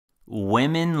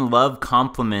Women love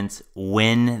compliments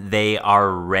when they are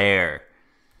rare.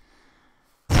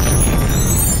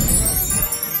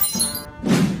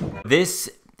 This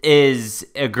is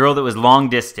a girl that was long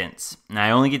distance, and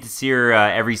I only get to see her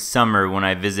every summer when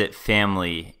I visit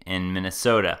family in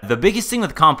Minnesota. The biggest thing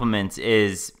with compliments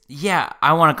is, yeah,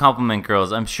 I want to compliment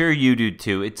girls. I'm sure you do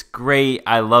too. It's great.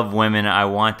 I love women. I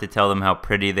want to tell them how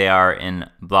pretty they are and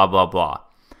blah, blah, blah.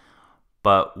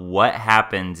 But what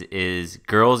happens is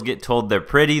girls get told they're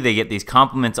pretty. They get these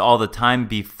compliments all the time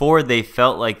before they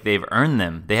felt like they've earned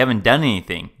them. They haven't done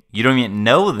anything. You don't even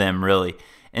know them really.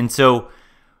 And so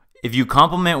if you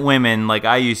compliment women like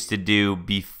I used to do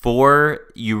before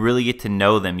you really get to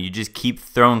know them, you just keep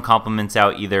throwing compliments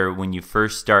out either when you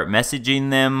first start messaging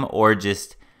them or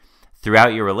just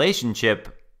throughout your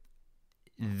relationship,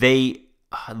 they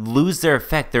lose their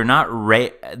effect. They're not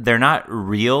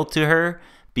real to her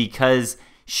because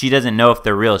she doesn't know if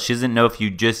they're real. She doesn't know if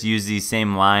you just use these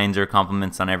same lines or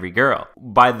compliments on every girl.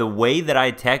 By the way that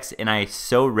I text, and I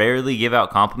so rarely give out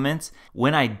compliments,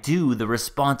 when I do, the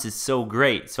response is so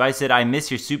great. So I said, I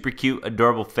miss your super cute,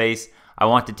 adorable face. I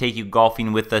want to take you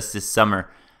golfing with us this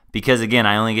summer. Because again,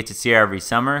 I only get to see her every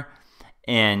summer.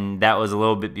 And that was a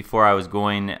little bit before I was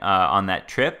going on that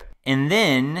trip. And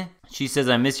then she says,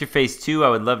 I miss your face too. I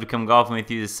would love to come golfing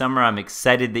with you this summer. I'm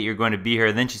excited that you're going to be here.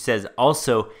 And then she says,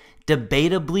 also,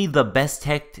 debatably the best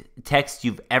text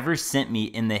you've ever sent me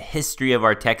in the history of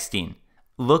our texting.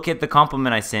 Look at the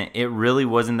compliment I sent. It really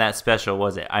wasn't that special,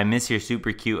 was it? I miss your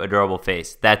super cute, adorable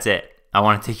face. That's it. I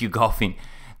want to take you golfing.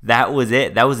 That was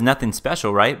it. That was nothing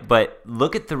special, right? But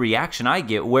look at the reaction I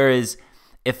get. Whereas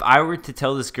if I were to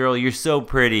tell this girl, you're so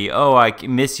pretty, oh, I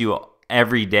miss you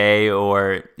every day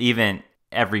or even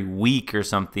every week or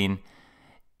something,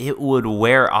 it would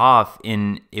wear off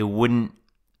and it wouldn't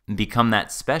become that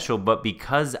special. But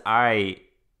because I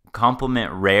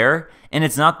compliment rare, and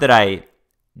it's not that I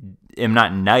am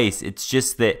not nice, it's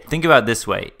just that, think about it this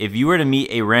way. If you were to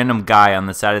meet a random guy on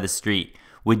the side of the street,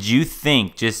 would you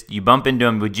think, just you bump into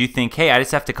him, would you think, hey, I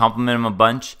just have to compliment him a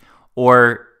bunch?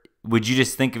 Or would you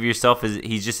just think of yourself as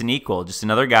he's just an equal, just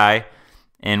another guy,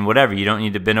 and whatever, you don't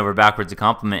need to bend over backwards to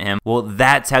compliment him? Well,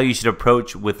 that's how you should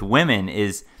approach with women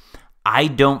is, I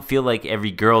don't feel like every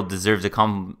girl deserves a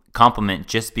compliment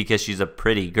just because she's a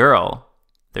pretty girl.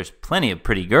 There's plenty of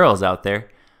pretty girls out there.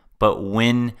 But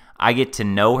when I get to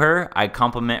know her, I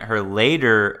compliment her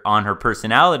later on her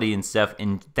personality and stuff,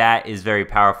 and that is very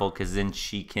powerful because then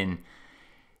she can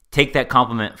take that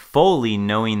compliment fully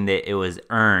knowing that it was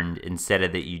earned instead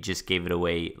of that you just gave it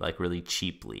away like really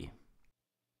cheaply.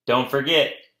 Don't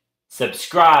forget,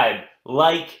 subscribe,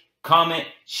 like, comment,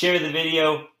 share the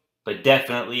video, but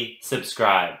definitely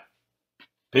subscribe.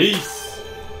 Peace.